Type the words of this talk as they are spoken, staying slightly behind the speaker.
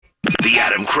The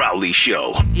Adam Crowley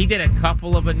Show. He did a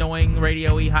couple of annoying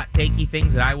radio-y, hot-takey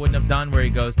things that I wouldn't have done, where he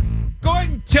goes, "Go ahead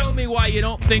and tell me why you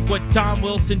don't think what Tom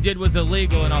Wilson did was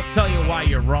illegal, and I'll tell you why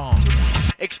you're wrong."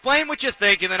 Explain what you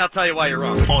think, and then I'll tell you why you're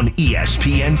wrong. On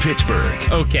ESPN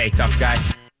Pittsburgh. Okay, tough guy.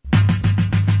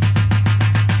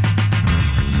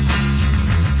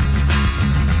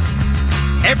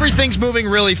 Everything's moving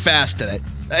really fast today.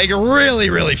 Like, really,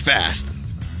 really fast.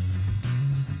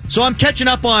 So I'm catching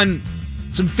up on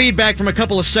some feedback from a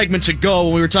couple of segments ago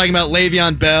when we were talking about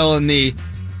Le'Veon Bell and the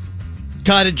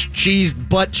cottage cheese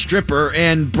butt stripper,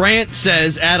 and Brant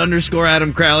says,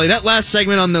 @_Adam Crowley, that last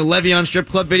segment on the Le'Veon strip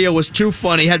club video was too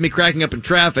funny, had me cracking up in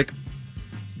traffic.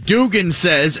 Dugan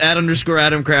says,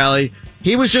 @_Adam Crowley,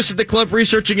 he was just at the club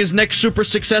researching his next super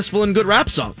successful and good rap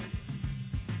song.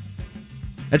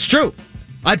 That's true.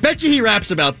 I bet you he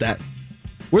raps about that.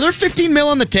 Were there 15 mil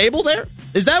on the table there?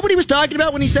 Is that what he was talking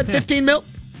about when he said 15 mil?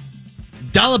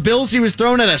 Dollar bills he was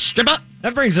throwing at a stripper?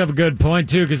 That brings up a good point,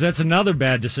 too, because that's another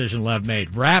bad decision Lev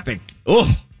made. Rapping.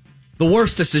 Oh, the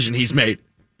worst decision he's made.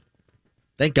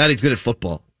 Thank God he's good at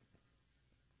football.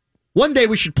 One day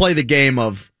we should play the game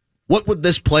of what would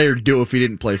this player do if he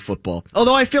didn't play football?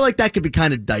 Although I feel like that could be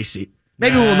kind of dicey.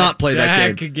 Maybe we'll not play that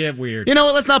game. That could get weird. You know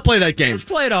what? Let's not play that game. Let's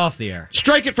play it off the air.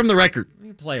 Strike it from the record. We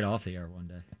can play it off the air one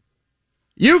day.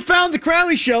 You found the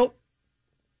Crowley Show.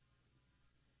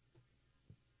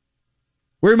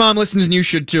 Where your mom listens and you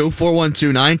should too.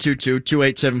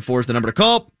 412-922-2874 is the number to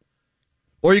call.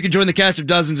 Or you can join the cast of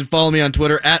dozens and follow me on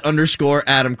Twitter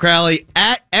 @_Adam Crowley,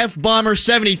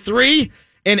 @FBomber73,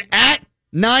 and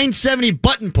 @970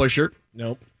 Button Pusher.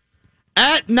 Nope.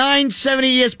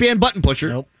 @970 ESPN Button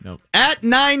Pusher. Nope.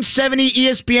 @970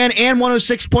 ESPN and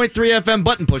 106.3 FM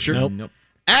Button Pusher. Nope.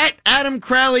 @Adam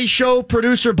Crowley Show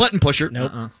Producer Button Pusher.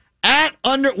 Nope.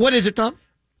 What is it, Tom?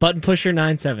 Button Pusher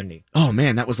 970. Oh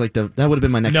man, that was like that would have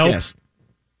been my next guess.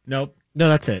 Nope. No,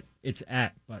 that's it. It's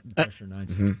 @Button Pusher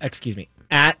 970. Excuse me.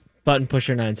 Button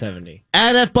Pusher 970.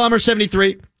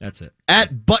 @FBomber73. That's it.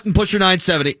 @Button Pusher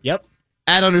 970. Yep.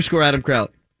 @_Adam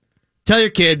Crowley. Tell your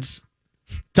kids,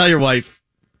 tell your wife,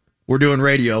 we're doing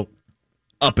radio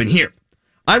up in here.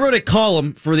 I wrote a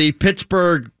column for the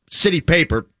Pittsburgh City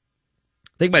paper. I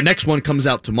think my next one comes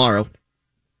out tomorrow.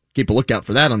 Keep a lookout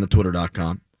for that on the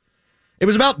Twitter.com. It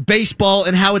was about baseball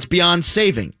and how it's beyond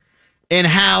saving, and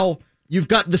how you've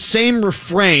got the same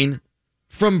refrain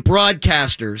from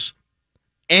broadcasters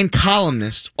and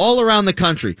columnists all around the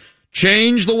country.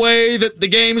 Change the way that the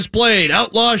game is played.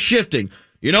 Outlaw shifting.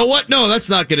 You know what? No, that's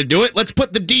not going to do it. Let's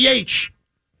put the DH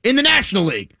in the National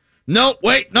League. No,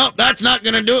 that's not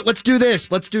going to do it. Let's do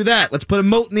this. Let's do that. Let's put a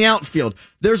moat in the outfield.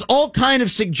 There's all kind of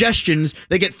suggestions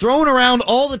that get thrown around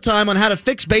all the time on how to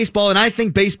fix baseball, and I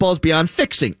think baseball is beyond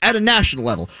fixing at a national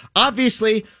level.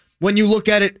 Obviously, when you look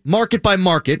at it market by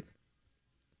market,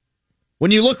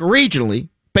 when you look regionally,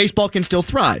 baseball can still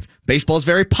thrive. Baseball is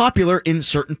very popular in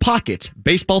certain pockets.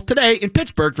 Baseball today in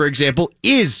Pittsburgh, for example,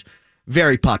 is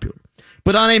very popular.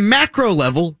 But on a macro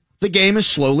level, the game is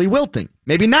slowly wilting.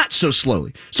 Maybe not so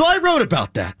slowly. So I wrote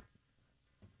about that.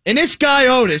 And this guy,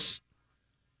 Otis,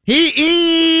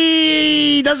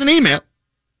 he doesn't email.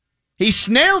 He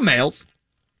snail mails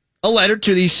a letter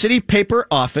to the city paper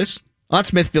office on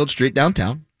Smithfield Street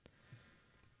downtown.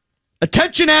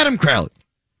 Attention, Adam Crowley.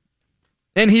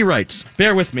 And he writes,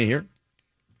 bear with me here.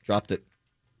 Dropped it.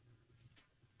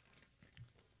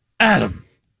 Adam,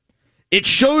 it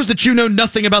shows that you know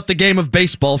nothing about the game of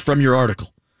baseball from your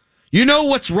article. You know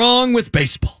what's wrong with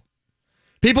baseball.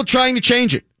 People trying to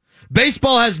change it.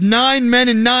 Baseball has 9 men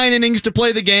in 9 innings to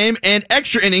play the game and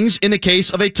extra innings in the case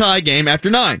of a tie game after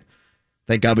 9.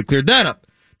 Thank God we cleared that up.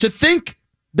 To think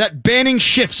that banning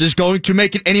shifts is going to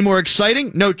make it any more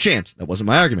exciting? No chance. That wasn't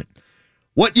my argument.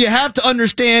 What you have to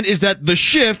understand is that the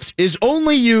shift is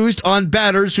only used on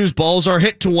batters whose balls are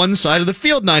hit to one side of the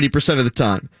field 90% of the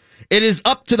time. It is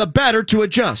up to the batter to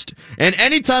adjust. And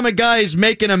anytime a guy is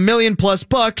making $1 million+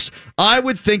 bucks, I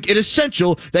would think it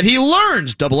essential that he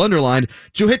learns, double underlined,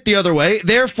 to hit the other way.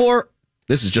 Therefore,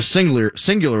 this is just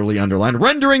singularly underlined,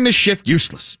 rendering the shift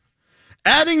useless.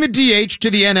 Adding the DH to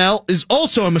the NL is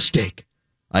also a mistake.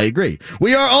 I agree.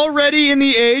 We are already in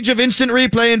the age of instant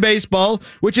replay in baseball,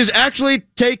 which is actually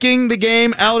taking the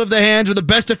game out of the hands of the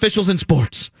best officials in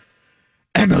sports.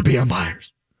 MLB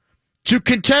umpires. To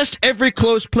contest every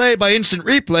close play by instant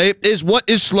replay is what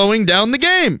is slowing down the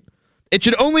game. It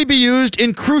should only be used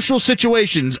in crucial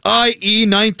situations, i.e.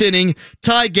 9th inning,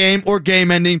 tie game, or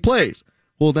game-ending plays.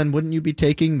 Well, then wouldn't you be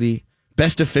taking the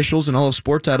best officials in all of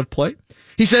sports out of play?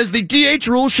 He says the DH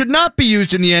rule should not be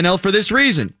used in the NL for this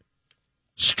reason.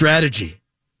 Strategy.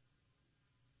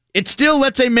 It still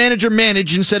lets a manager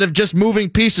manage instead of just moving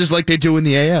pieces like they do in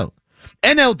the AL.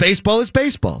 NL baseball is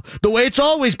baseball, the way it's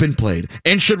always been played,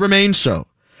 and should remain so.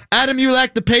 Adam, you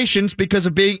lack the patience because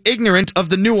of being ignorant of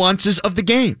the nuances of the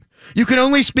game. You can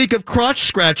only speak of crotch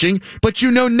scratching, but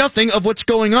you know nothing of what's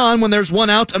going on when there's one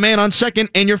out, a man on second,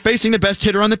 and you're facing the best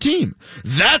hitter on the team.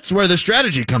 That's where the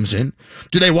strategy comes in.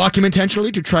 Do they walk him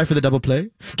intentionally to try for the double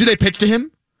play? Do they pitch to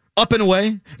him? Up and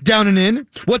away? Down and in?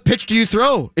 What pitch do you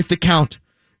throw if the count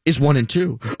is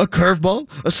 1-2? A curveball?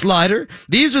 A slider?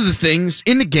 These are the things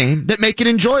in the game that make it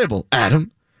enjoyable,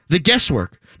 Adam. The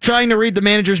guesswork, trying to read the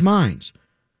manager's minds.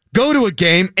 Go to a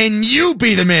game and you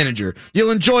be the manager.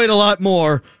 You'll enjoy it a lot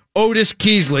more. Otis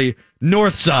Keasley,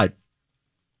 Northside.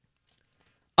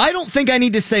 I don't think I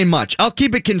need to say much. I'll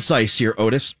keep it concise here,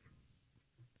 Otis.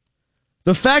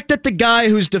 The fact that the guy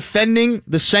who's defending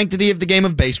the sanctity of the game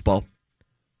of baseball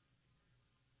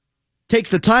takes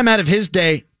the time out of his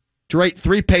day to write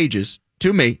 3 pages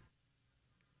to me,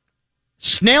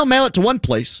 snail mail it to one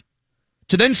place,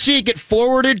 to then see it get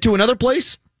forwarded to another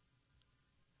place,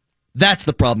 that's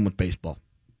the problem with baseball.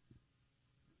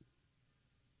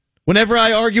 Whenever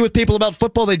I argue with people about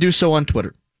football, they do so on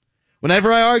Twitter.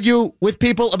 Whenever I argue with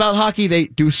people about hockey, they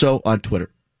do so on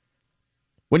Twitter.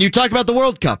 When you talk about the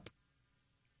World Cup,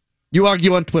 you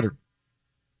argue on Twitter.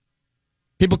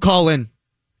 People call in.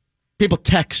 People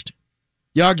text.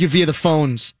 You argue via the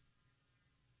phones.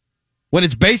 When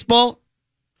it's baseball,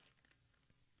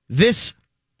 this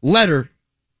letter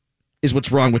is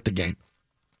what's wrong with the game.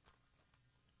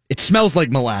 It smells like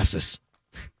molasses.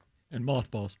 And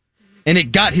mothballs. And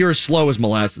it got here as slow as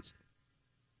molasses.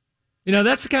 You know,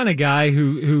 that's the kind of guy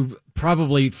who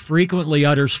probably frequently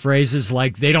utters phrases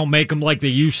like, they don't make them like they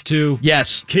used to.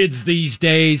 Yes. Kids these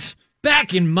days.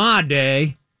 Back in my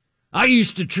day, I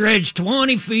used to trudge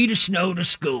 20 feet of snow to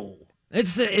school.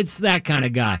 It's that kind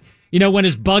of guy. You know, when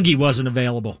his buggy wasn't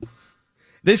available.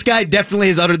 This guy definitely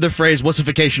has uttered the phrase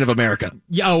wussification of America.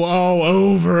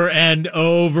 Over and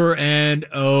over and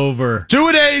over.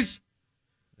 2-a-days.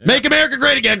 Make America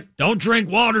great again. Don't drink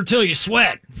water till you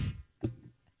sweat.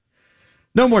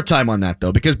 No more time on that,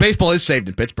 though, because baseball is saved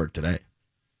in Pittsburgh today.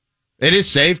 It is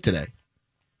saved today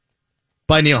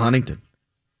by Neil Huntington.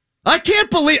 I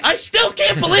still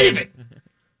can't believe it.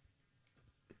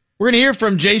 We're going to hear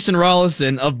from Jason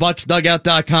Rollison of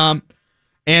BucksDugout.com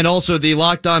and also the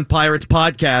Locked On Pirates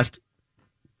podcast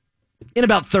in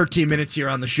about 13 minutes here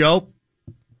on the show.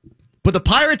 But the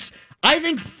Pirates, I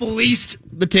think, fleeced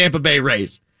the Tampa Bay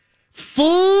Rays.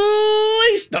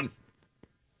 Fleeced them.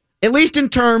 At least in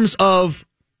terms of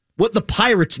what the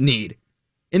Pirates need.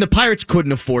 And the Pirates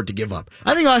couldn't afford to give up.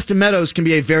 I think Austin Meadows can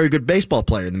be a very good baseball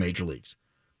player in the major leagues.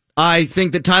 I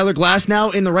think that Tyler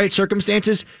Glasnow, in the right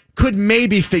circumstances, could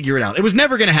maybe figure it out. It was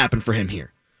never going to happen for him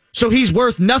here. So he's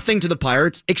worth nothing to the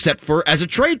Pirates except for as a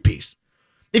trade piece.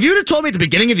 If you would have told me at the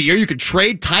beginning of the year you could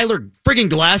trade Tyler friggin'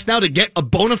 Glasnow to get a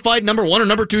bona fide number 1 or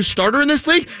number 2 starter in this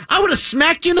league, I would have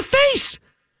smacked you in the face.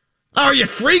 Are you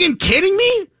friggin' kidding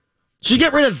me? So you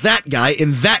get rid of that guy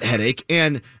and that headache,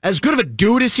 and as good of a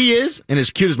dude as he is, and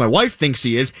as cute as my wife thinks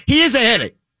he is a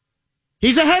headache.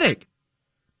 He's a headache.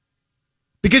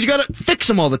 Because you got to fix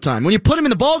him all the time. When you put him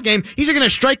in the ball game, he's either going to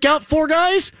strike out 4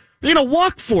 guys, or you're going to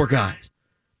walk 4 guys.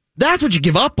 That's what you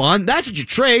give up on. That's what you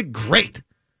trade. Great.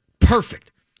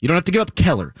 Perfect. You don't have to give up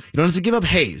Keller. You don't have to give up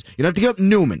Hayes. You don't have to give up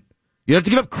Newman. You don't have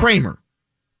to give up Kramer.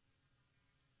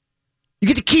 You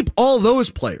get to keep all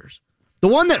those players. The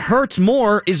one that hurts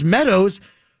more is Meadows,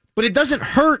 but it doesn't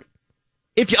hurt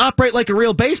if you operate like a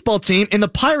real baseball team, and the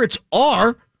Pirates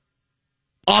are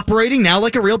operating now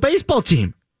like a real baseball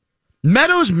team.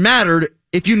 Meadows mattered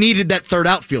if you needed that third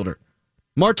outfielder.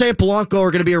 Marte and Polanco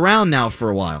are going to be around now for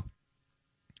a while.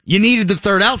 You needed the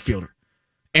third outfielder.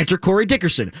 Enter Corey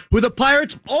Dickerson, who the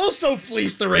Pirates also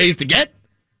fleeced the Rays to get.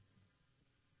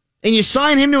 And you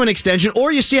sign him to an extension,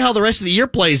 or you see how the rest of the year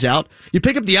plays out. You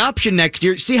pick up the option next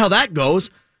year, see how that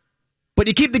goes. But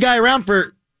you keep the guy around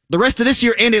for the rest of this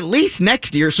year and at least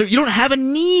next year, so you don't have a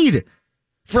need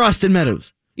for Austin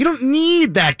Meadows. You don't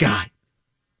need that guy.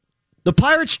 The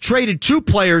Pirates traded 2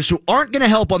 players who aren't going to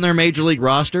help on their major league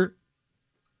roster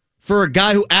for a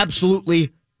guy who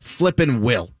absolutely flippin'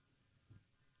 will.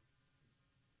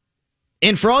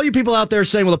 And for all you people out there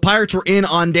saying, well, the Pirates were in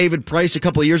on David Price a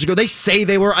couple of years ago, they say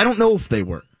they were. I don't know if they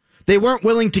were. They weren't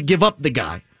willing to give up the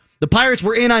guy. The Pirates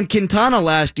were in on Quintana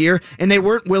last year, and they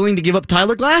weren't willing to give up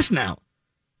Tyler Glasnow.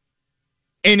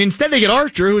 And instead they get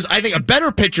Archer, who's, I think, a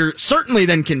better pitcher, certainly,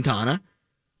 than Quintana.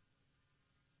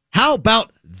 How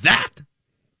about that?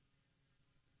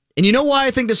 And you know why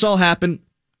I think this all happened?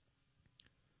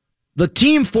 The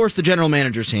team forced the general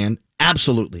manager's hand,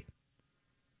 absolutely.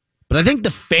 But I think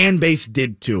the fan base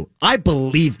did too. I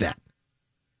believe that.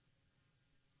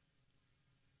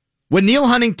 When Neil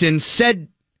Huntington said,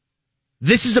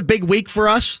 this is a big week for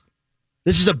us,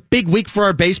 this is a big week for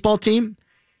our baseball team,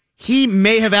 he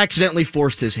may have accidentally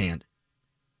forced his hand.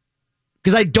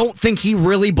 Because I don't think he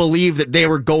really believed that they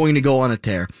were going to go on a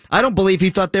tear. I don't believe he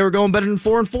thought they were going better than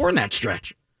 4-4 in that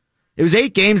stretch. It was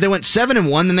 8 games, they went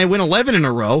 7-1, then they went 11 in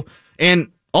a row,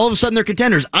 and all of a sudden they're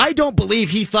contenders. I don't believe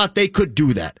he thought they could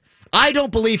do that. I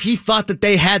don't believe he thought that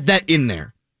they had that in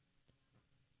there.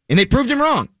 And they proved him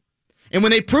wrong. And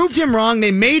when they proved him wrong,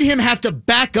 they made him have to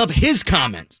back up his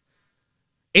comments.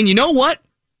 And you know what?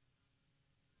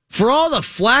 For all the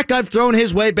flack I've thrown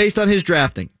his way based on his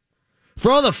drafting, for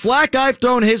all the flack I've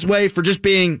thrown his way for just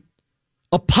being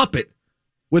a puppet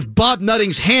with Bob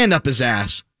Nutting's hand up his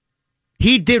ass,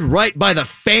 he did right by the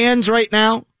fans right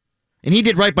now, and he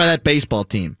did right by that baseball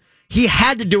team. He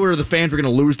had to do it or the fans were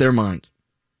going to lose their minds.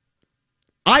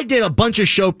 I did a bunch of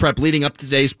show prep leading up to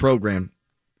today's program,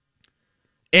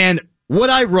 and what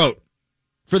I wrote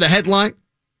for the headline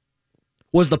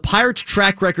was the Pirates'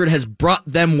 track record has brought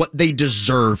them what they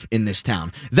deserve in this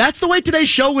town. That's the way today's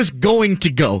show was going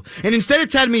to go. And instead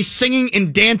it's had me singing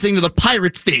and dancing to the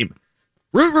Pirates theme.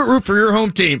 Root, root, root for your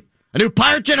home team. A new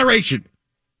Pirate generation.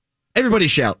 Everybody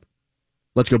shout.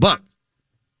 Let's go Bucks.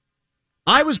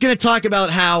 I was going to talk about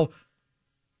how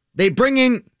they bring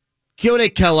in Keone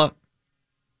Kela,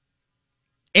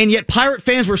 and yet Pirate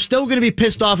fans were still going to be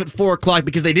pissed off at 4 o'clock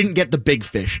because they didn't get the big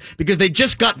fish. Because they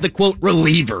just got the, quote,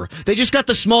 reliever. They just got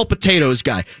the small potatoes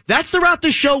guy. That's the route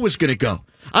this show was going to go.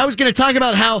 I was going to talk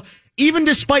about how, even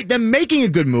despite them making a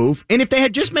good move, and if they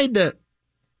had just made the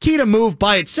Keita move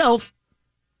by itself,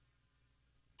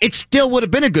 it still would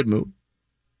have been a good move.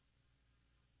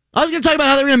 I was going to talk about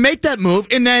how they were going to make that move,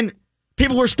 and then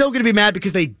people were still going to be mad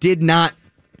because they did not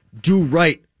do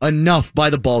right enough by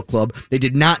the ball club. They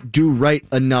did not do right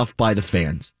enough by the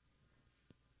fans.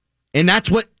 And that's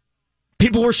what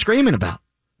people were screaming about.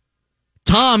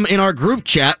 Tom in our group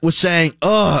chat was saying,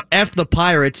 F the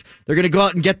Pirates. They're going to go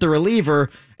out and get the reliever,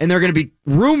 and they're going to be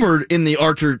rumored in the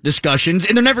Archer discussions,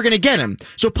 and they're never going to get him.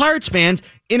 So Pirates fans,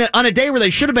 on a day where they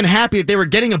should have been happy that they were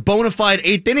getting a bona fide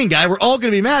 8th inning guy, were all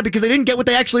going to be mad because they didn't get what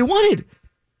they actually wanted.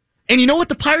 And you know what?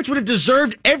 The Pirates would have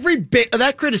deserved every bit of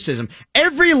that criticism.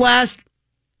 Every last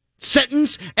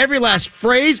sentence, every last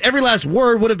phrase, every last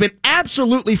word would have been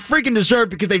absolutely freaking deserved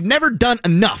because they've never done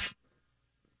enough.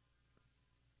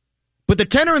 But the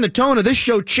tenor and the tone of this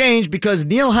show changed because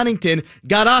Neil Huntington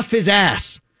got off his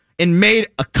ass and made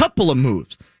a couple of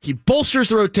moves. He bolsters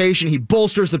the rotation. He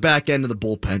bolsters the back end of the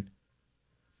bullpen.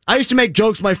 I used to make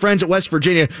jokes with my friends at West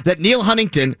Virginia that Neil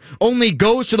Huntington only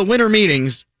goes to the winter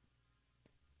meetings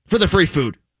for the free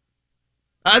food.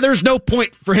 There's no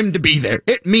point for him to be there.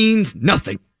 It means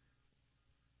nothing.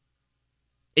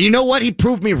 And you know what? He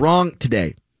proved me wrong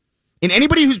today. And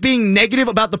anybody who's being negative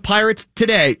about the Pirates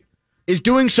today is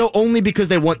doing so only because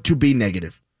they want to be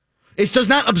negative. It does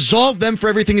not absolve them for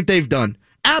everything that they've done.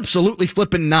 Absolutely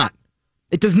flippin' not.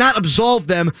 It does not absolve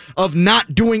them of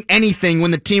not doing anything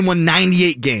when the team won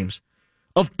 98 games,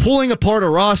 of pulling apart a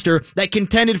roster that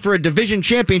contended for a division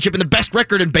championship and the best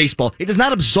record in baseball. It does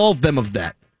not absolve them of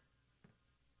that.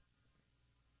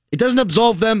 It doesn't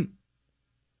absolve them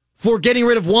for getting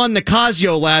rid of Juan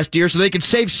Nicasio last year so they could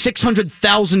save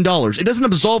 $600,000. It doesn't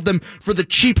absolve them for the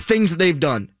cheap things that they've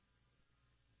done.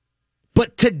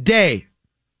 But today,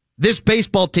 this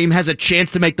baseball team has a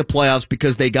chance to make the playoffs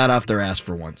because they got off their ass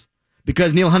for once.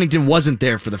 Because Neil Huntington wasn't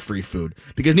there for the free food.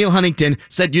 Because Neil Huntington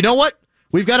said, you know what?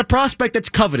 We've got a prospect that's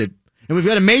coveted. And we've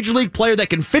got a major league player that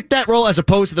can fit that role as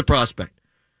opposed to the prospect.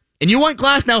 And you want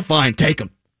Glass now? Fine, take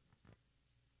him.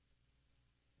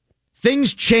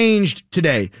 Things changed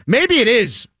today. Maybe it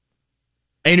is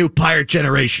a new Pirate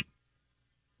generation.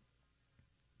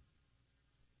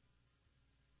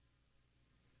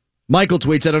 Michael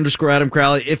tweets at _Adam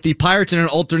Crowley, if the Pirates in an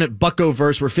alternate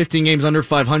Bucko-verse were 15 games under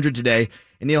 500 today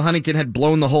and Neil Huntington had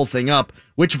blown the whole thing up,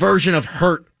 which version of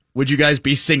Hurt would you guys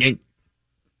be singing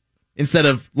instead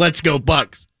of Let's Go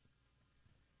Bucks?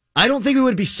 I don't think we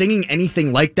would be singing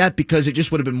anything like that because it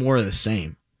just would have been more of the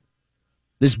same.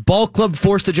 This ball club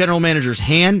forced the general manager's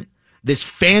hand. This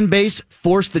fan base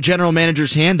forced the general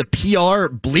manager's hand. The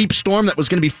PR bleep storm that was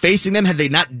going to be facing them had they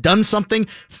not done something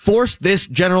forced this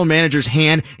general manager's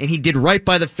hand, and he did right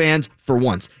by the fans for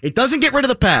once. It doesn't get rid of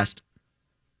the past,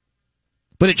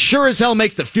 but it sure as hell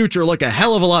makes the future look a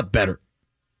hell of a lot better.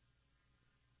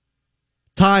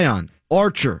 Taillon,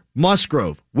 Archer,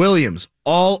 Musgrove, Williams,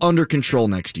 all under control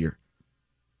next year.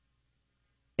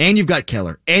 And you've got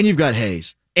Keller, and you've got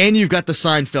Hayes, and you've got the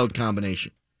Seinfeld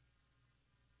combination.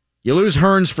 You lose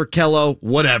Hearns for Kello,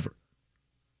 whatever.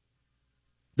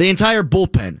 The entire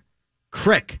bullpen.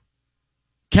 Crick,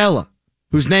 Kela,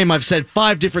 whose name I've said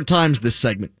 5 different times this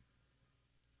segment,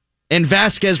 and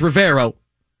Vasquez Rivero,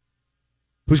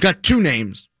 who's got 2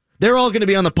 names. They're all going to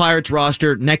be on the Pirates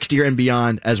roster next year and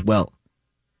beyond as well.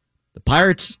 The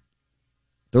Pirates,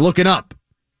 they're looking up.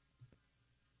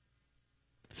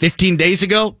 15 days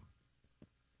ago,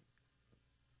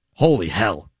 holy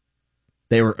hell,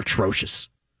 they were atrocious.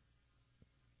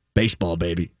 Baseball,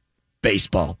 baby.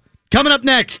 Baseball. Coming up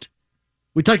next,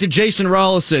 we talked to Jason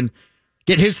Rollison,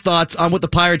 get his thoughts on what the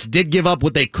Pirates did give up,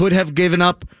 what they could have given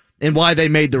up, and why they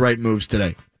made the right moves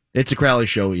today. It's a Crowley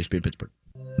Show, ESPN Pittsburgh.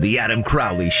 The Adam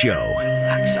Crowley Show.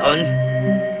 Wax on.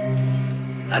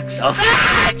 Wax off.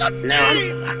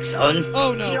 No. Wax on.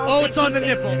 Oh, no. Oh, it's on the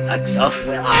nipple. Wax off.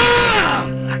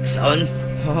 Wax on.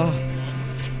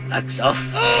 Wax off.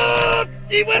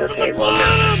 He went from the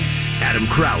bottom. Adam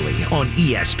Crowley on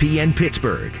ESPN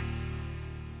Pittsburgh.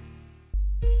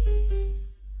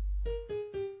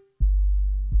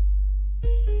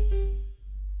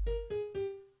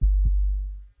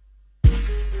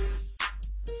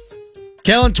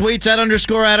 Kellen tweets at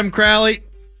 _ Adam Crowley.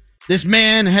 This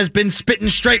man has been spitting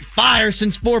straight fire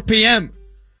since 4 p.m.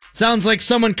 Sounds like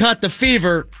someone caught the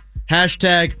fever.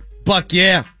 Hashtag Buck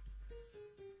yeah.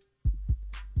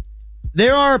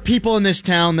 There are people in this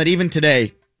town that even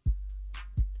today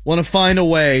want to find a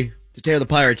way to tear the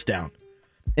Pirates down.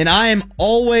 And I am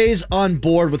always on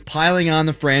board with piling on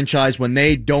the franchise when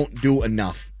they don't do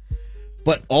enough.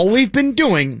 But all we've been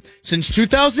doing since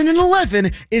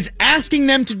 2011 is asking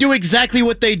them to do exactly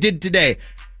what they did today.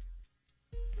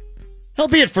 Hell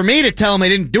be it for me to tell them they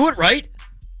didn't do it right.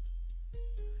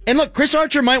 And look, Chris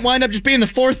Archer might wind up just being the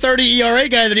 4.30 ERA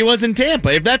guy that he was in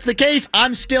Tampa. If that's the case,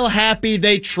 I'm still happy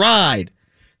they tried.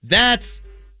 That's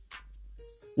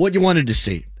what you wanted to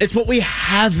see. It's what we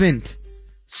haven't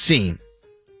seen.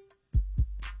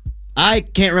 I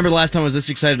can't remember the last time I was this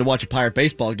excited to watch a Pirate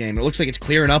baseball game. It looks like it's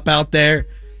clearing up out there.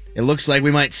 It looks like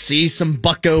we might see some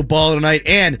Bucko ball tonight.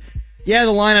 And, yeah,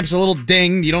 the lineup's a little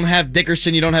dinged. You don't have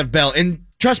Dickerson. You don't have Bell. And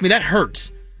trust me, that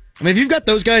hurts. I mean, if you've got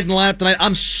those guys in the lineup tonight, I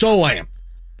am.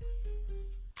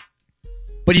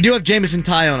 But you do have Jameson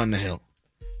Taillon on the hill.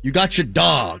 You got your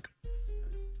dog.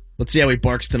 Let's see how he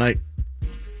barks tonight.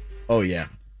 Oh, yeah.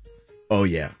 Oh,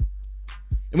 yeah.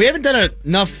 And we haven't done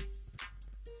enough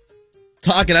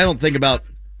talking, I don't think, about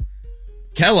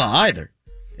Kela either.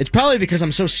 It's probably because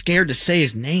I'm so scared to say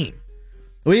his name.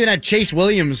 We even had Chase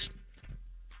Williams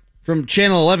from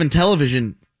Channel 11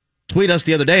 Television tweet us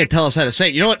the other day and tell us how to say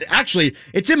it. You know what? Actually,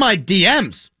 it's in my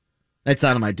DMs. It's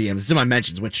not in my DMs. It's in my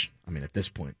mentions, which, I mean, at this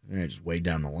point, they're just way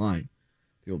down the line.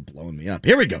 People blowing me up.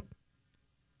 Here we go.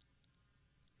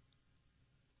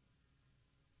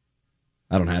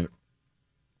 I don't have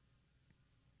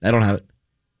it.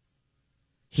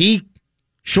 He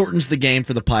shortens the game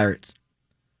for the Pirates.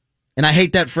 And I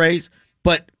hate that phrase,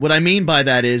 but what I mean by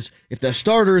that is if the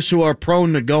starters who are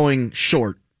prone to going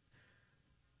short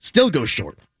still go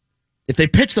short, if they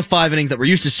pitch the 5 innings that we're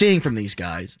used to seeing from these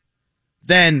guys,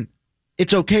 then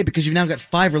it's okay because you've now got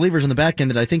 5 relievers on the back end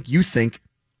that I think you think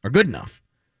are good enough.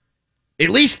 At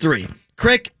least 3.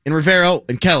 Crick and Rivero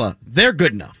and Kela, they're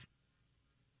good enough.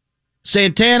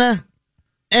 Santana,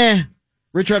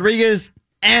 Rich Rodriguez,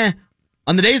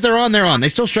 On the days they're on, they're on. They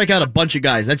still strike out a bunch of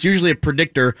guys. That's usually a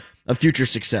predictor of future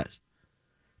success.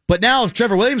 But now if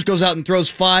Trevor Williams goes out and throws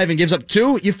 5 and gives up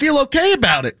 2, you feel okay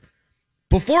about it.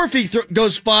 Before, if he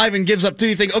goes 5 and gives up 2,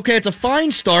 you think, okay, it's a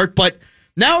fine start, but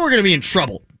now we're going to be in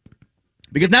trouble.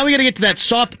 Because now we got to get to that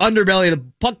soft underbelly of the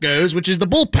puck goes, which is the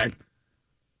bullpen.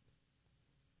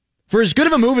 For as good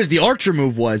of a move as the Archer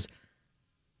move was,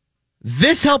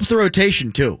 this helps the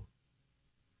rotation too.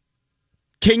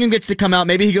 Kingham gets to come out.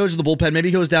 Maybe he goes to the bullpen. Maybe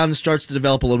he goes down and starts to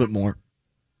develop a little bit more.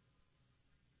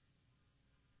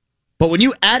 But when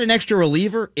you add an extra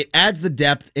reliever, it adds the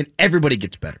depth, and everybody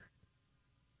gets better.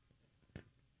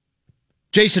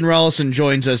 Jason Rollison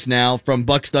joins us now from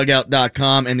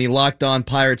BucksDugout.com and the Locked On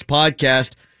Pirates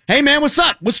podcast. Hey, man, what's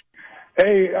up?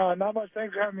 Hey, not much.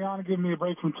 Thanks for having me on and giving me a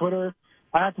break from Twitter.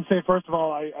 I have to say, first of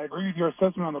all, I agree with your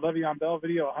assessment on the Le'Veon Bell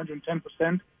video,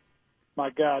 110%.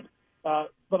 My God.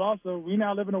 But also, we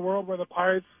now live in a world where the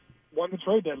Pirates won the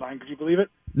trade deadline. Could you believe it?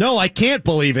 No, I can't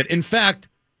believe it. In fact,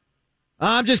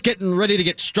 I'm just getting ready to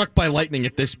get struck by lightning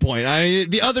at this point.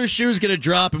 The other shoe's going to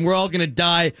drop, and we're all going to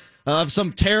die of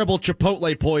some terrible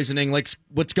Chipotle poisoning like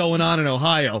what's going on in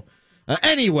Ohio.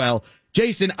 Anyway,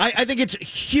 Jason, I think it's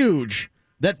huge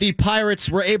that the Pirates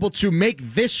were able to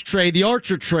make this trade, the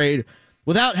Archer trade,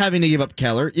 without having to give up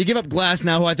Keller. You give up Glass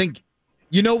now, who I think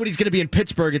you know what he's going to be in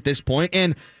Pittsburgh at this point,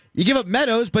 and you give up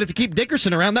Meadows, but if you keep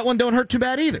Dickerson around, that one don't hurt too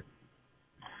bad either.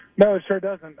 No, it sure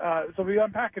doesn't. So we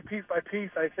unpack it piece by piece.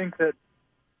 I think that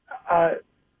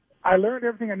I learned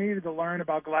everything I needed to learn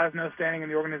about Glasnow standing in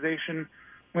the organization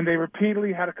when they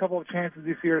repeatedly had a couple of chances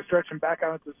this year to stretch him back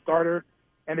out as a starter,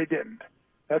 and they didn't.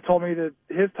 That told me that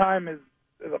his time as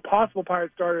a possible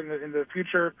Pirate starter in the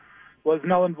future was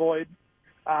null and void.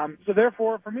 So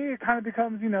therefore, for me, it kind of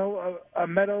becomes, a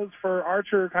Meadows for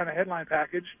Archer kind of headline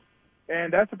package.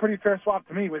 And that's a pretty fair swap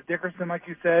to me with Dickerson, like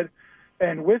you said,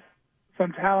 and with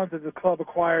some talent that the club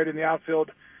acquired in the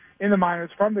outfield in the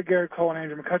minors from the Garrett Cole and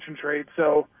Andrew McCutchen trade.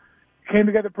 So it came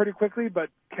together pretty quickly, but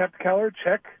kept Keller,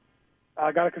 check.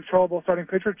 Got a controllable starting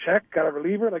pitcher, check. Got a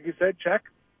reliever, like you said, check.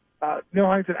 Neil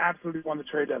Huntington absolutely won the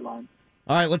trade deadline.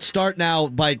 All right, let's start now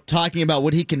by talking about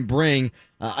what he can bring.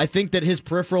 I think that his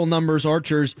peripheral numbers,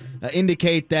 Archer's,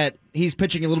 indicate that he's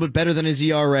pitching a little bit better than his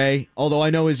ERA, although I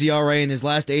know his ERA in his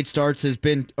last 8 starts has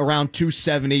been around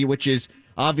 270, which is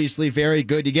obviously very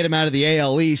good. You get him out of the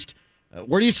AL East.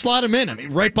 Where do you slot him in? I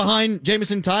mean, right behind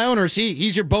Jameson Taillon, or is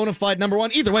he's your bona fide number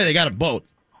one? Either way, they got him both.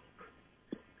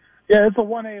 Yeah, it's a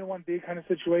 1A and 1B kind of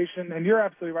situation, and you're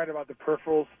absolutely right about the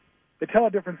peripherals. They tell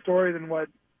a different story than what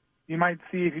you might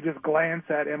see if you just glance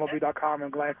at MLB.com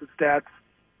and glance at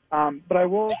stats. But I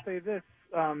will say this.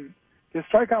 His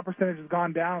strikeout percentage has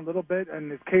gone down a little bit,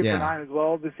 and his K/9 as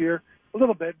well this year, a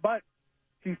little bit. But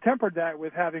he's tempered that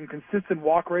with having consistent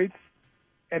walk rates.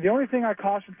 And the only thing I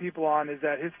caution people on is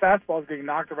that his fastball is getting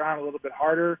knocked around a little bit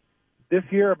harder this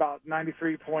year, about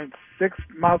 93.6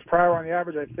 miles per hour on the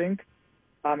average, I think,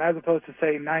 as opposed to,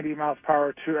 say, 90 miles per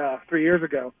hour 3 years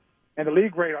ago. And the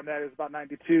league rate on that is about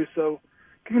 92. So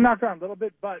getting knocked around a little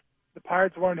bit, but the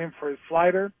Pirates wanted him for his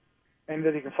slider and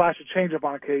that he can flash a changeup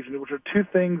on occasion, which are two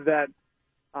things that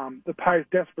the Pirates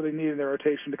desperately need in their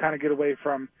rotation to kind of get away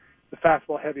from the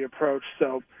fastball-heavy approach.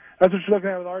 So that's what you're looking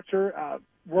at with Archer.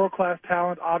 World-class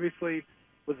talent, obviously,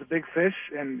 was a big fish,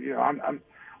 and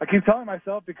I keep telling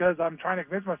myself because I'm trying to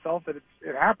convince myself that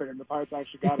it happened and the Pirates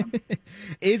actually got him.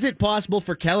 Is it possible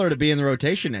for Keller to be in the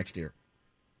rotation next year?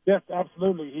 Yes,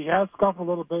 absolutely. He has scuffled a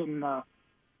little bit in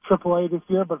AAA this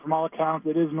year, but from all accounts,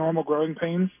 it is normal growing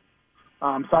pains.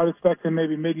 So I'd expect him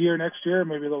maybe mid-year next year,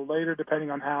 maybe a little later,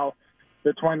 depending on how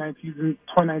the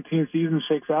 2019 season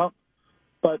shakes out.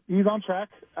 But he's on track.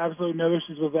 Absolutely no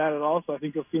issues with that at all, so I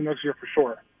think you'll see him next year for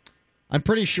sure. I'm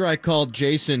pretty sure I called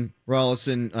Jason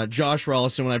Rollison, Josh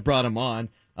Rollison, when I brought him on.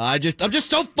 I'm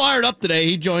just so fired up today.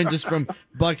 He joins us from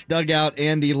Bucks Dugout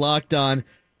and the Locked On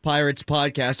Pirates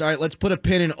podcast. All right, let's put a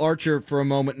pin in Archer for a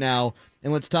moment now,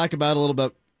 and let's talk about a little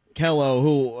bit Kello,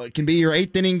 who can be your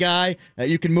 8th inning guy.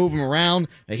 You can move him around.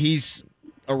 He's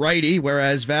a righty,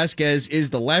 whereas Vasquez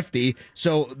is the lefty.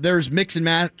 So there's mix and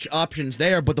match options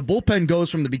there, but the bullpen goes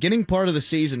from the beginning part of the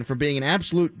season from being an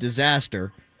absolute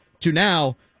disaster to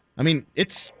now, I mean,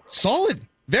 it's solid,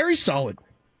 very solid.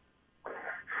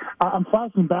 I'm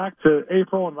flashing back to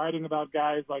April and writing about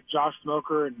guys like Josh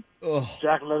Smoker and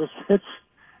Jack Levisich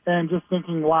and just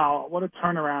thinking, wow, what a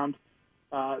turnaround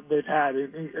they've had.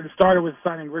 It started with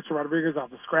signing Richard Rodriguez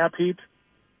off the scrap heap,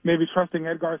 maybe trusting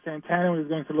Edgar Santana when he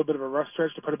was going through a little bit of a rough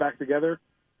stretch to put it back together.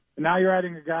 And now you're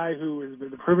adding a guy who is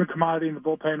the proven commodity in the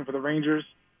bullpen for the Rangers.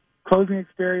 Closing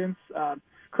experience.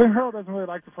 Clint Hurl doesn't really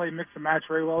like to play mix and match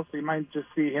very well, so you might just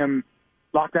see him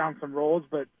lock down some roles.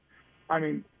 But, I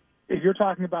mean, if you're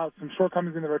talking about some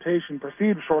shortcomings in the rotation,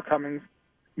 perceived shortcomings,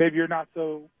 maybe you don't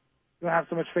have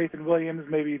so much faith in Williams.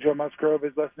 Maybe Joe Musgrove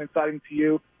is less than exciting to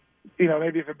you.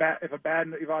 Maybe if a bad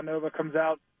Ivan Nova comes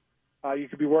out, you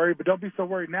could be worried. But don't be so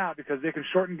worried now because they can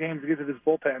shorten games to get to this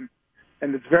bullpen,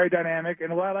 and it's very dynamic.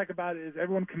 And what I like about it is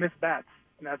everyone can miss bats,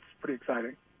 and that's pretty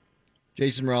exciting.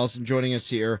 Jason Rollison joining us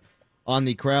here on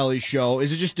the Crowley Show.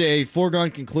 Is it just a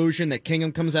foregone conclusion that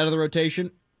Kingham comes out of the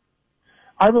rotation?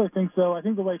 I really think so. I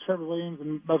think the way Trevor Williams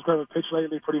and Musgrove have pitched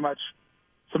lately pretty much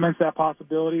cements that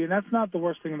possibility, and that's not the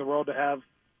worst thing in the world to have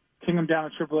Kingham down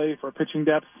at AAA for pitching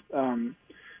depth.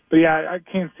 But yeah, I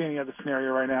can't see any other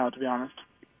scenario right now, to be honest.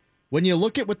 When you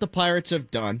look at what the Pirates have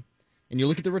done, and you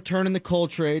look at the return in the Cole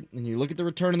trade, and you look at the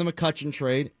return in the McCutchen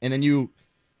trade, and then you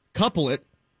couple it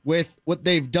with what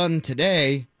they've done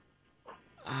today,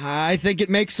 I think it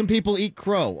makes some people eat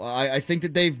crow. I think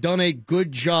that they've done a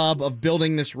good job of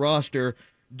building this roster,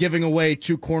 giving away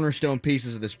 2 cornerstone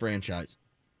pieces of this franchise.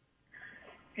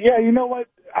 Yeah, you know what?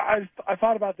 I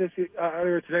thought about this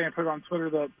earlier today and put it on Twitter.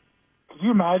 Could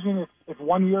you imagine if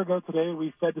 1 year ago today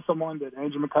we said to someone that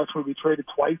Andrew McCutchen would be traded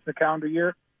twice in the calendar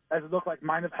year, as it looked like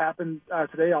might have happened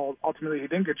today. Ultimately, he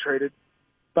didn't get traded.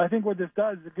 But I think what this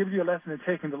does is it gives you a lesson in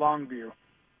taking the long view.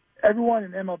 Everyone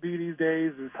in MLB these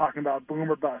days is talking about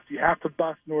boom or bust. You have to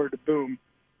bust in order to boom.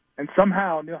 And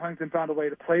somehow Neil Huntington found a way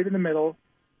to play it in the middle,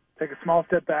 take a small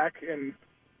step back, and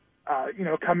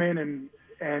come in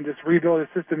and just rebuild a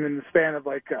system in the span of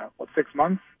 6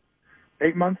 months,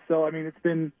 8 months. So I mean, it's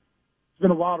been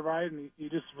a wild ride, and you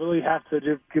just really have to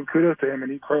just give kudos to him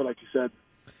and eat crow, like you said.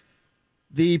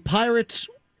 The Pirates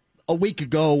a week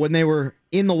ago, when they were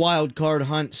in the wild card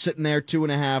hunt, sitting there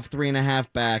 2.5,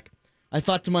 3.5 back, I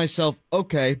thought to myself,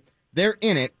 okay, they're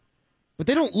in it, but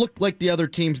they don't look like the other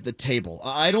teams at the table.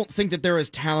 I don't think that they're as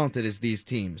talented as these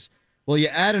teams. Well, you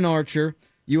add an Archer,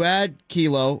 you add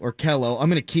Kello, I'm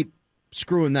going to keep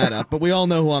screwing that up, but we all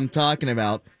know who I'm talking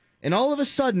about. And all of a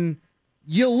sudden,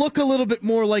 you look a little bit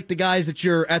more like the guys that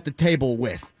you're at the table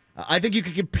with. I think you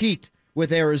can compete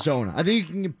with Arizona. I think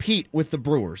you can compete with the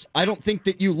Brewers. I don't think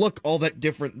that you look all that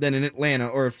different than in Atlanta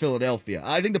or Philadelphia.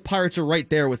 I think the Pirates are right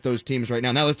there with those teams right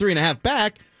now. Now, they're 3.5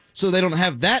 back, so they don't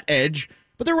have that edge,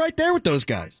 but they're right there with those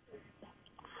guys.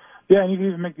 Yeah, and you can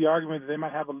even make the argument that they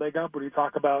might have a leg up when you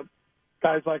talk about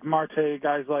guys like Marte,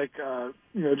 guys like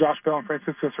Josh Bell and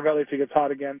Francisco Cervelli if he gets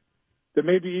hot again. They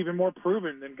may be even more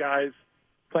proven than guys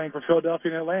playing for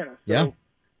Philadelphia and Atlanta. So, yeah.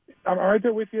 I'm right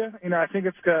there with you. I think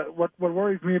it's what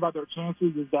worries me about their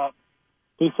chances is that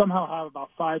they somehow have about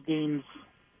 5 games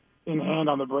in hand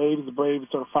on the Braves. The Braves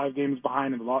sort of 5 games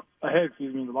behind in the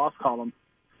loss column.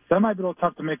 So that might be a little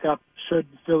tough to make up should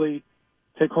Philly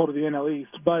take hold of the NL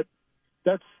East. But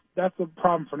that's a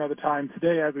problem for another time.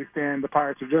 Today, as we stand, the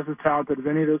Pirates are just as talented as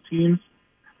any of those teams.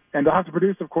 And they'll have to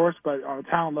produce, of course, but on a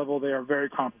talent level, they are very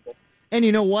comparable. And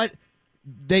you know what?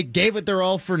 They gave it their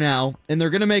all for now, and they're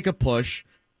going to make a push.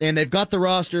 And they've got the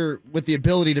roster with the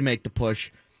ability to make the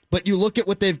push. But you look at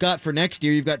what they've got for next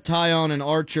year. You've got Taillon and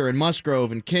Archer and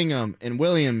Musgrove and Kingham and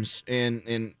Williams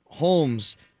and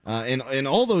Holmes and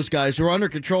all those guys who are under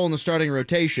control in the starting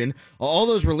rotation. All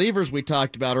those relievers we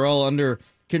talked about are all under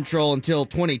control until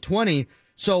 2020.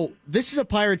 So this is a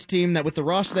Pirates team that with the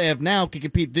roster they have now can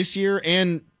compete this year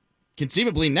and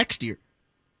conceivably next year.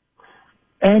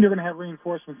 And you're going to have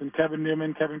reinforcements in Kevin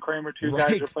Newman, Kevin Kramer, two guys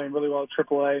Right. who are playing really well at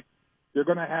AAA. You're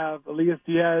going to have Elias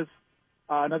Diaz,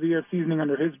 another year of seasoning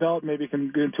under his belt. Maybe can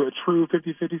get into a true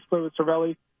 50-50 split with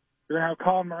Cervelli. You're going to have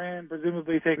Colin Moran,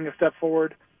 presumably taking a step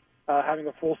forward, having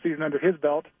a full season under his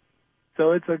belt.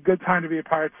 So it's a good time to be a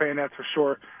Pirates fan, that's for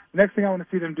sure. The next thing I want to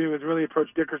see them do is really approach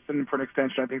Dickerson for an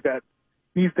extension. I think that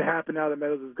needs to happen now that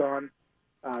Meadows is gone.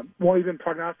 Won't even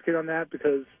prognosticate on that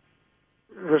because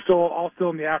we're all still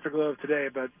in the afterglow of today,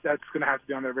 but that's going to have to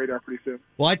be on their radar pretty soon.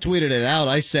 Well, I tweeted it out.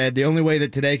 I said the only way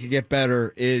that today could get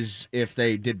better is if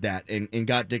they did that and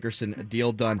got Dickerson a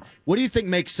deal done. What do you think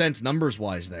makes sense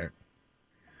numbers-wise there?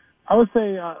 I would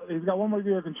say he's got one more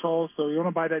year of control, so you want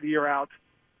to buy that year out.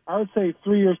 I would say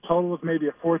 3 years total with maybe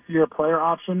a fourth-year player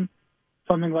option.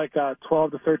 Something like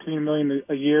 $12 to $13 million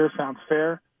a year sounds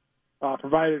fair,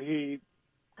 provided he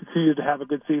continues to have a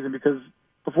good season, because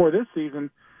before this season,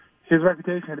 his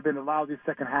reputation had been a lousy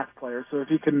second-half player. So if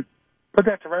he can put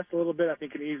that to rest a little bit, I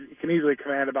think he can easily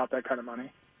command about that kind of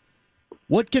money.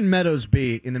 What can Meadows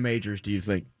be in the majors, do you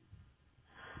think?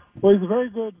 Well, he's a very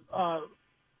good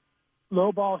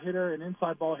low ball hitter and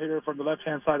inside ball hitter from the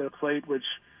left-hand side of the plate, which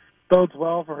bodes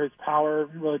well for his power,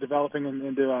 really developing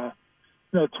into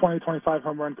 20, 25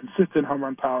 home run, consistent home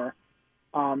run power.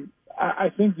 I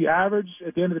think the average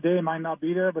at the end of the day might not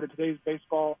be there, but in today's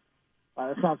baseball,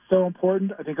 it's not so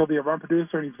important. I think he'll be a run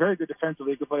producer, and he's very good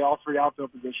defensively. He can play all 3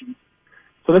 outfield positions.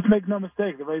 So let's make no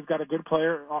mistake. The Rays got a good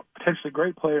player, potentially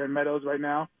great player in Meadows right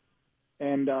now,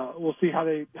 and we'll see how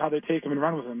they take him and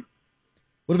run with him.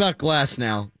 What about Glass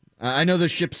now? I know the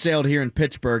ship sailed here in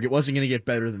Pittsburgh. It wasn't going to get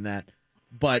better than that.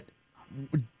 But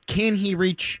can he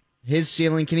reach his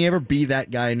ceiling? Can he ever be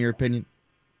that guy, in your opinion?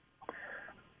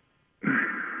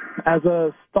 As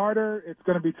a starter, it's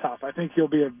going to be tough. I think he'll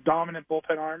be a dominant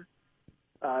bullpen arm.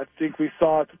 I think we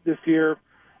saw it this year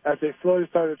as they slowly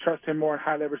started to trust him more in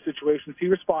high-leverage situations. He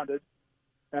responded,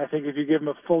 and I think if you give him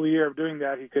a full year of doing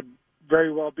that, he could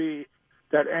very well be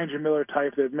that Andrew Miller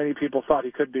type that many people thought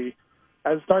he could be.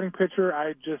 As a starting pitcher,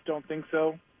 I just don't think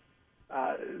so.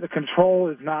 The control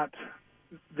is not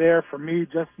there for me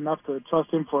just enough to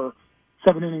trust him for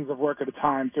 7 innings of work at a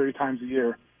time, 30 times a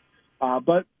year.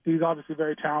 But he's obviously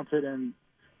very talented, and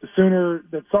the sooner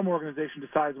that some organization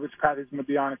decides which path he's going to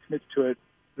be on and commits to it,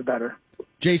 the better.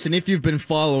 Jason, if you've been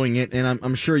following it, and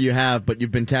I'm sure you have, but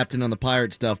you've been tapped in on the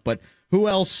Pirate stuff, but who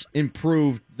else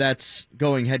improved that's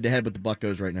going head-to-head with the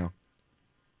Buccos right now?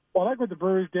 Well, I like what the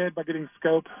Brewers did by getting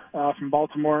Scope from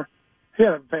Baltimore. He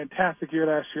had a fantastic year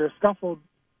last year, scuffled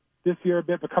this year a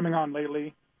bit, but coming on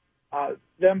lately.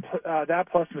 That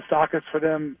plus Moustakas for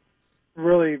them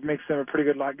really makes them a pretty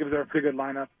good line, gives them a pretty good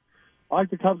lineup. I like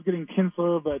the Cubs getting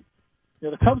Kinsler, but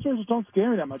the Cubs just don't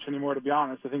scare me that much anymore, to be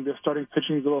honest. I think their starting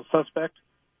pitching is a little suspect.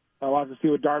 We'll have to see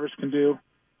what Darvish can do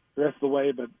the rest of the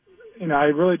way. But, I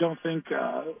really don't think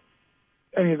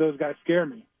any of those guys scare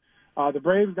me. The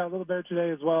Braves got a little better today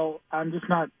as well. I'm just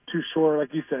not too sure,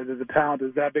 like you said, that the talent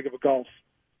is that big of a gulf.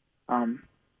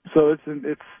 So it's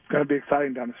going to be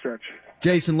exciting down the stretch.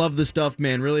 Jason, love the stuff,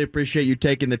 man. Really appreciate you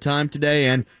taking the time today,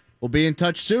 and we'll be in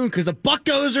touch soon because the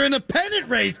Buccos are in the pennant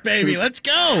race, baby. Let's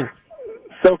go.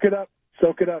 Soak it up.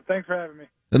 Soak it up. Thanks for having me.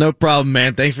 No problem,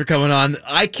 man. Thanks for coming on.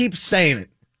 I keep saying it.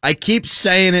 I keep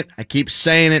saying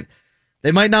it.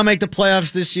 They might not make the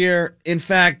playoffs this year. In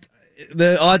fact,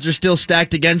 the odds are still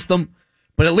stacked against them.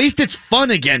 But at least it's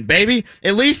fun again, baby.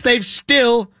 At least they've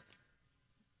still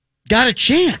got a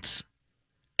chance.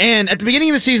 And at the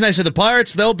beginning of the season, I said the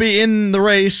Pirates, they'll be in the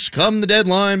race come the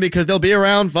deadline because they'll be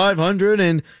around 500,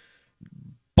 and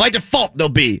by default, they'll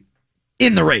be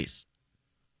in the race.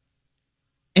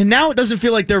 And now it doesn't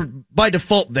feel like they're by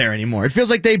default there anymore. It feels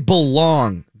like they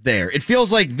belong there. It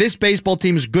feels like this baseball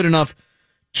team is good enough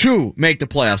to make the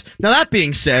playoffs. Now, that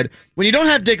being said, when you don't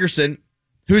have Dickerson,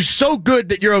 who's so good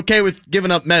that you're okay with giving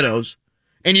up Meadows,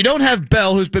 and you don't have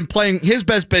Bell, who's been playing his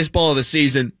best baseball of the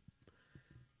season,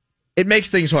 it makes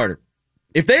things harder.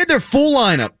 If they had their full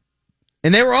lineup,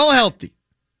 and they were all healthy,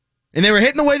 and they were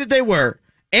hitting the way that they were,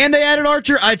 and they added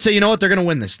Archer, I'd say, you know what, they're going to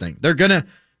win this thing. They're going to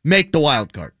make the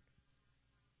wild card.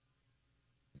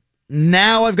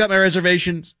 Now I've got my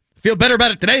reservations. Feel better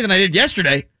about it today than I did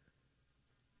yesterday.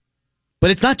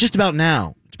 But it's not just about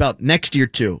now. It's about next year,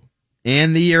 too.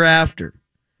 And the year after.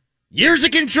 Years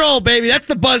of control, baby. That's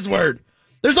the buzzword.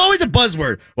 There's always a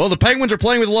buzzword. Well, the Penguins are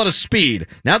playing with a lot of speed.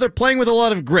 Now they're playing with a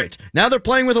lot of grit. Now they're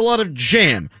playing with a lot of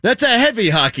jam. That's a heavy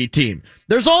hockey team.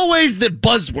 There's always the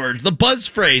buzzwords, the buzz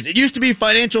phrase. It used to be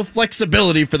financial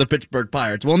flexibility for the Pittsburgh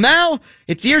Pirates. Well, now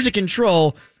it's years of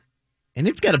control, and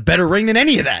it's got a better ring than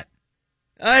any of that.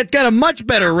 It's got a much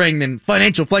better ring than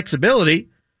financial flexibility.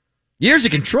 Years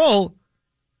of control?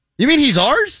 You mean he's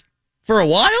ours? For a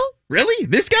while? Really?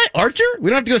 This guy? Archer? We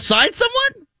don't have to go sign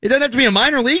someone? It doesn't have to be a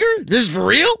minor leaguer? This is for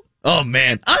real? Oh,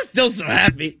 man. I'm still so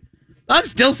happy.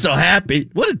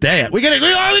 What a day. We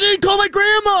didn't call my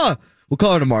grandma. We'll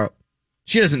call her tomorrow.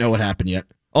 She doesn't know what happened yet.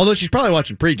 Although she's probably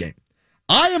watching pregame.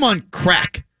 I am on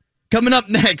crack. Coming up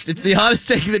next, it's the hottest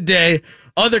take of the day.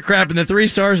 Other crap in the 3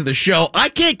 stars of the show. I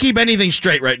can't keep anything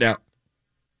straight right now.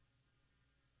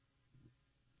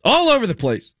 All over the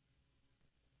place.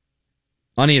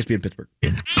 On ESPN Pittsburgh.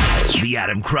 The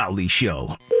Adam Crowley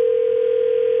Show.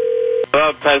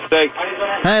 Penn State.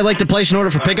 Hey, I'd like to place an order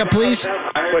for pickup, please.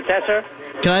 What's that, sir?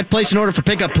 Can I place an order for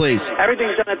pickup, please?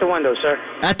 Everything's done at the window, sir.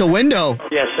 At the window?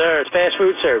 Yes, sir. It's fast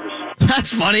food service.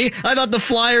 That's funny. I thought the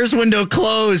Flyers window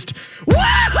closed.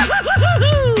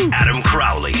 Adam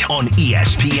Crowley on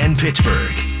ESPN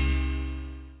Pittsburgh.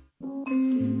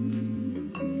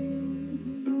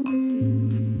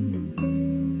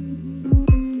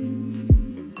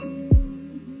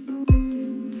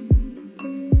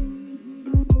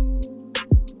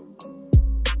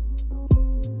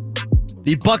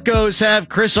 The Buccos have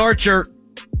Chris Archer,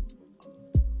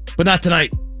 but not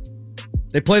tonight.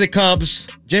 They play the Cubs.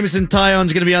 Jameson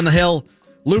Taillon's going to be on the hill.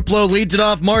 Luplow leads it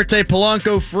off. Marte,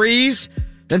 Polanco, Freeze.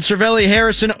 Then Cervelli,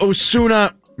 Harrison,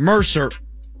 Osuna, Mercer.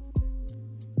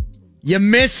 You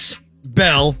miss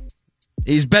Bell.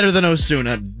 He's better than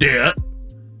Osuna. Duh.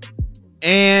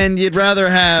 And you'd rather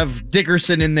have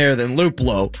Dickerson in there than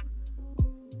Luplow.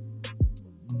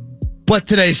 But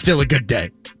today's still a good day.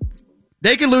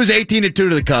 They could lose 18-2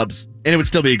 to the Cubs, and it would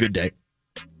still be a good day.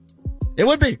 It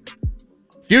would be.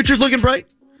 Future's looking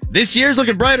bright. This year's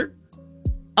looking brighter.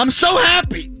 I'm so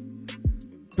happy.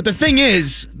 But the thing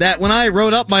is that when I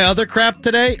wrote up my other crap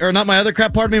today, or not my other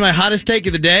crap, pardon me, my hottest take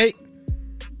of the day,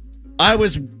 I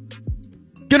was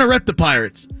going to rep the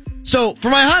Pirates. So for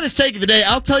my hottest take of the day,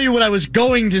 I'll tell you what I was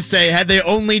going to say had they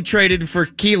only traded for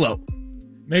Kilo.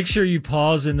 Make sure you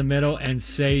pause in the middle and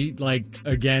say,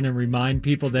 again, and remind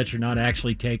people that you're not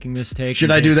actually taking this take. Should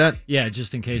I do that? Yeah,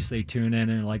 just in case they tune in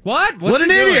and are like, what? What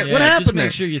an idiot. Yeah, what happened just there?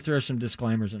 make sure you throw some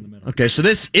disclaimers in the middle. Okay, so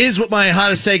this is what my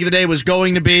hottest take of the day was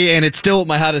going to be, and it's still what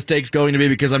my hottest take's going to be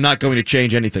because I'm not going to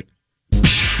change anything.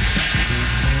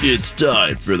 It's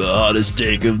time for the hottest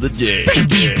take of the day.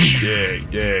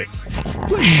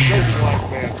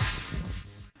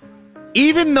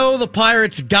 Even though the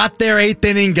Pirates got their 8th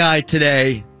inning guy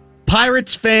today,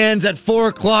 Pirates fans at 4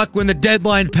 o'clock when the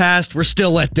deadline passed were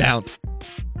still let down.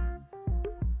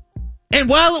 And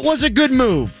while it was a good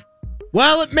move,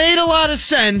 while it made a lot of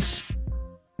sense,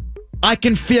 I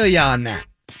can feel you on that.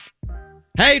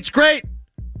 Hey, it's great.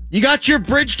 You got your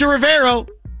bridge to Rivero.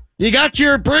 You got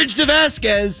your bridge to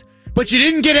Vasquez, but you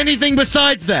didn't get anything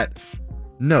besides that.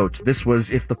 Note, this was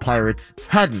if the Pirates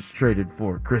hadn't traded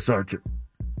for Chris Archer.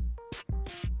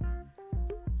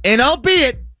 And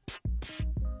albeit,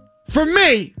 for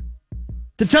me,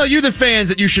 to tell you the fans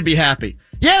that you should be happy.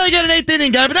 Yeah, they got an 8th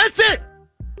inning guy, but that's it.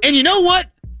 And you know what?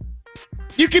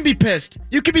 You can be pissed.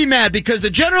 You can be mad because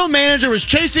the general manager was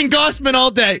chasing Gossman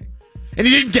all day, and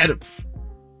he didn't get him.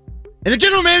 And the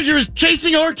general manager was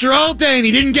chasing Archer all day, and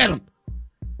he didn't get him.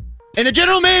 And the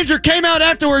general manager came out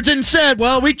afterwards and said,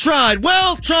 well, we tried.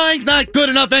 Well, trying's not good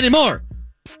enough anymore.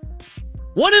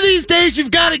 One of these days, you've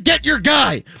got to get your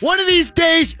guy. One of these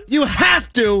days, you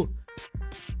have to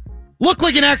look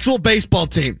like an actual baseball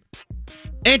team.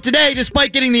 And today,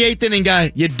 despite getting the 8th inning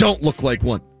guy, you don't look like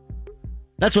one.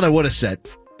 That's what I would have said.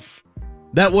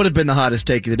 That would have been the hottest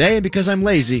take of the day, and because I'm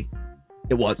lazy,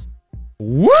 it was.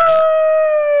 Woo!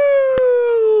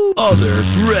 Other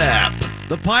crap.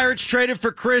 The Pirates traded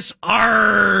for Chris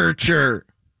Archer.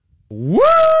 Woo!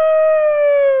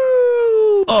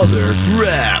 Other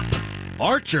crap.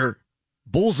 Archer?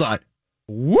 Bullseye.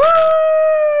 Woo!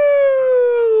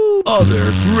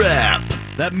 Other crap.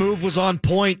 That move was on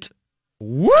point.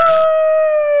 Woo!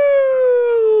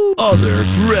 Other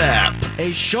crap.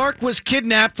 A shark was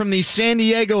kidnapped from the San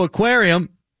Diego Aquarium.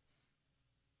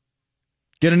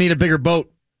 Gonna need a bigger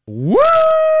boat. Woo!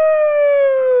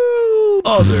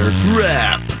 Other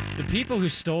crap. The people who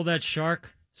stole that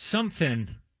shark, something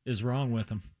is wrong with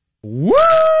them. Woo!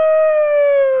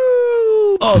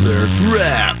 Other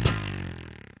crap.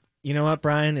 You know what,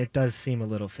 Brian? It does seem a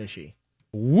little fishy.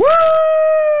 Woo!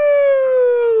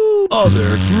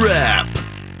 Other crap.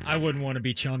 I wouldn't want to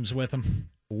be chums with them.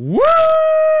 Woo!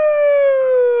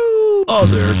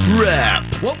 Other crap.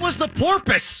 What was the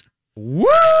porpoise? Woo!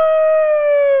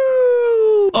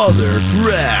 Other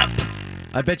crap.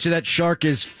 I bet you that shark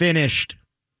is finished.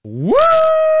 Woo!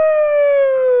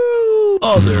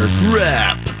 Other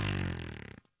crap.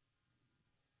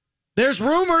 There's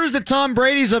rumors that Tom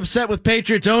Brady's upset with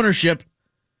Patriots ownership.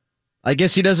 I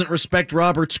guess he doesn't respect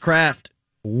Robert's craft.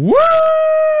 Woo!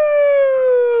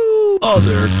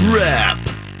 Other crap.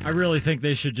 I really think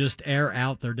they should just air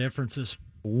out their differences.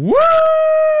 Woo!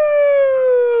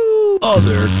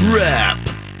 Other crap.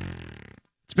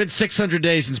 It's been 600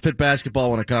 days since Pitt basketball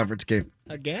won a conference game.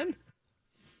 Again?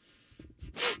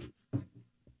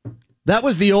 That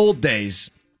was the old days,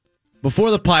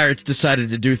 before the Pirates decided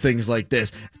to do things like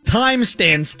this. Time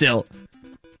stands still.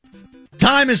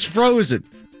 Time is frozen.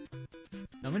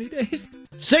 How many days?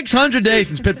 600 days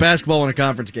since Pitt basketball won a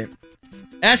conference game.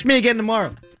 Ask me again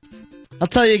tomorrow. I'll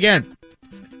tell you again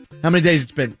how many days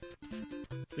it's been.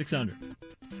 600.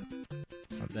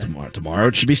 Tomorrow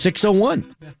it should be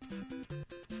 601. Yeah.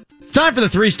 It's time for the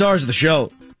 3 stars of the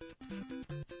show.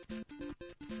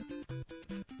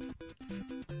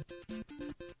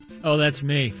 Oh, that's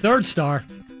me. 3rd star.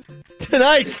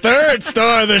 Tonight's 3rd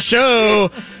star of the show,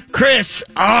 Chris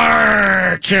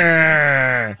Archer.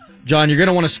 John, you're going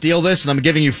to want to steal this, and I'm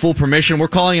giving you full permission. We're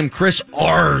calling him Chris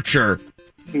Archer.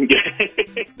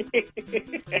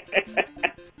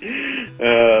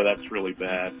 That's really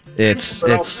bad. It's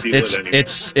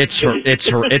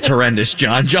horrendous,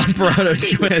 John. John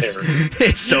Parado twist.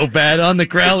 It's so bad on the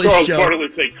Crowley show.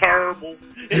 Say terrible.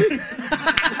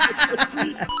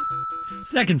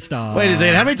 2nd star. Wait a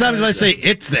second. How many times did I say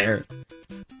it's there?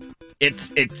 It's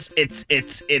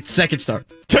 2nd star.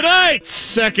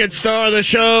 Tonight's 2nd star of the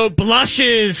show,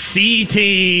 Blush's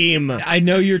C-Team. I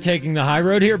know you're taking the high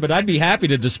road here, but I'd be happy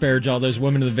to disparage all those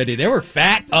women in the video. They were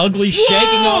fat, ugly,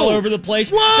 shaking all over the place.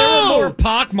 Whoa! There were more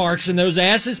pock marks in those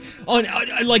asses. On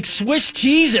like Swiss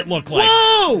cheese, it looked like.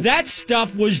 Whoa! That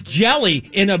stuff was jelly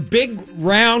in a big,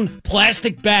 round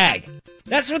plastic bag.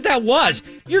 That's what that was.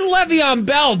 You're Le'Veon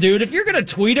Bell, dude. If you're going to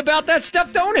tweet about that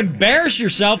stuff, don't embarrass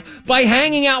yourself by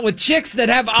hanging out with chicks that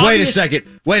have obvious... Wait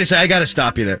a second. I got to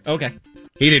stop you there. Okay.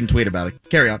 He didn't tweet about it.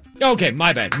 Carry on. Okay,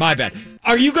 my bad.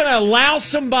 Are you going to allow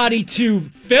somebody to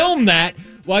film that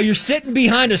while you're sitting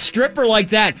behind a stripper like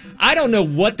that? I don't know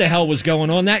what the hell was going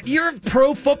on. You're a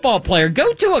pro football player.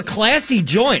 Go to a classy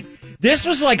joint. This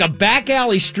was like a back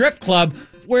alley strip club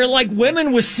where like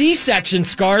women with C-section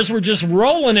scars were just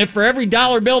rolling it for every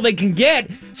dollar bill they can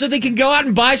get so they can go out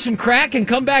and buy some crack and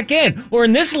come back in. Or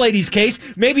in this lady's case,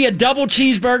 maybe a double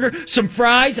cheeseburger, some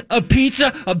fries, a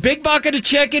pizza, a big bucket of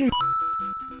chicken.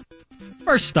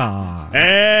 1st star.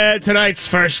 And tonight's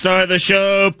 1st star of the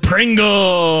show,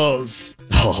 Pringles.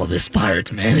 Oh, this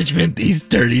Pirates management, these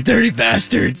dirty, dirty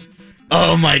bastards.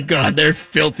 Oh my God, they're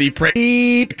filthy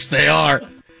pricks. They are.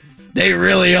 They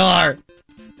really are.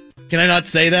 Can I not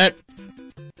say that?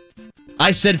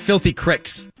 I said filthy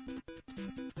cricks.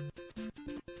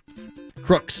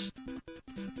 Crooks.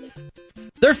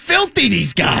 They're filthy,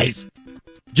 these guys.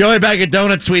 Joey Bag of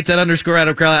Donuts tweets at _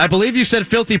 Adam Crowley. I believe you said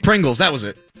filthy Pringles. That was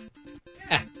it.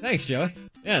 Yeah, thanks, Joey.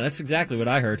 Yeah, that's exactly what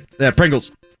I heard. Yeah,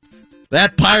 Pringles.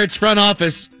 That Pirates front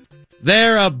office,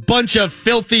 they're a bunch of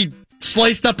filthy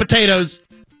sliced up potatoes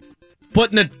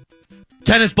put in a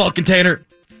tennis ball container.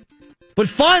 But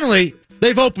finally,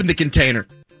 they've opened the container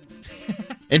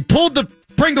and pulled the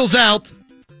Pringles out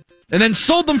and then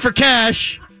sold them for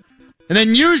cash and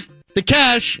then used the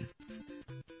cash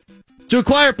to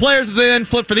acquire players that they then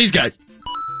flip for these guys.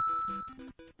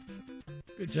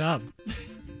 Good job.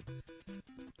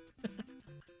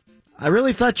 I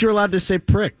really thought you were allowed to say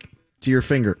prick to your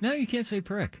finger. No, you can't say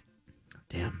prick.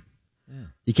 Damn. Yeah.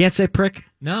 You can't say prick?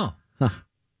 No. Huh.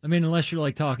 I mean, unless you're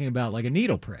like talking about like a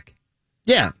needle prick.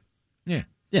 Yeah. Yeah.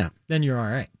 Yeah. Then you're all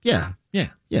right. Yeah. Yeah.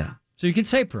 Yeah. So you can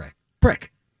say prick.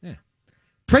 Prick. Yeah.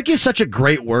 Prick is such a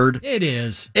great word. It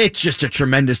is. It's just a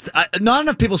tremendous... not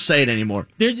enough people say it anymore.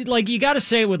 Like, you got to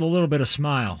say it with a little bit of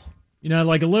smile. You know,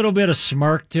 like a little bit of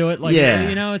smirk to it. Like, yeah.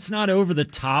 You know, it's not over the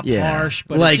top harsh.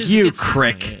 But like, it's just, you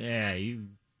crick. Yeah, you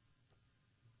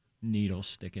needle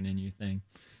sticking in your thing.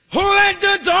 Who let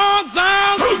the dogs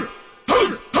out?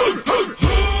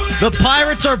 The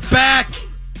Pirates are back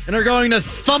and are going to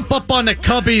thump up on the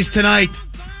Cubbies tonight.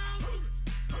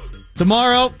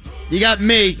 Tomorrow, you got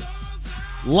me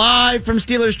live from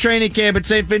Steelers training camp at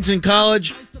St. Vincent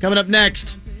College. Coming up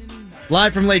next,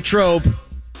 live from Latrobe.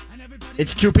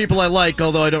 It's two people I like,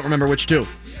 although I don't remember which two.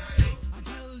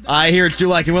 I hear it's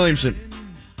Dulac and Williamson.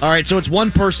 All right, so it's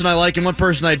one person I like and one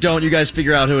person I don't. You guys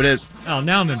figure out who it is. Oh,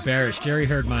 now I'm embarrassed. Jerry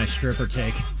heard my stripper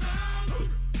take.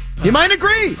 He might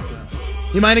agree.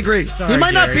 He might agree. Sorry, he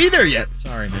might not Jerry. be there yet.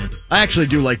 Sorry, man. I actually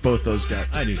do like both those guys.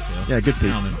 I do, too. Yeah, good people.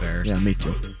 Now I'm embarrassed. Yeah, me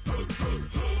too.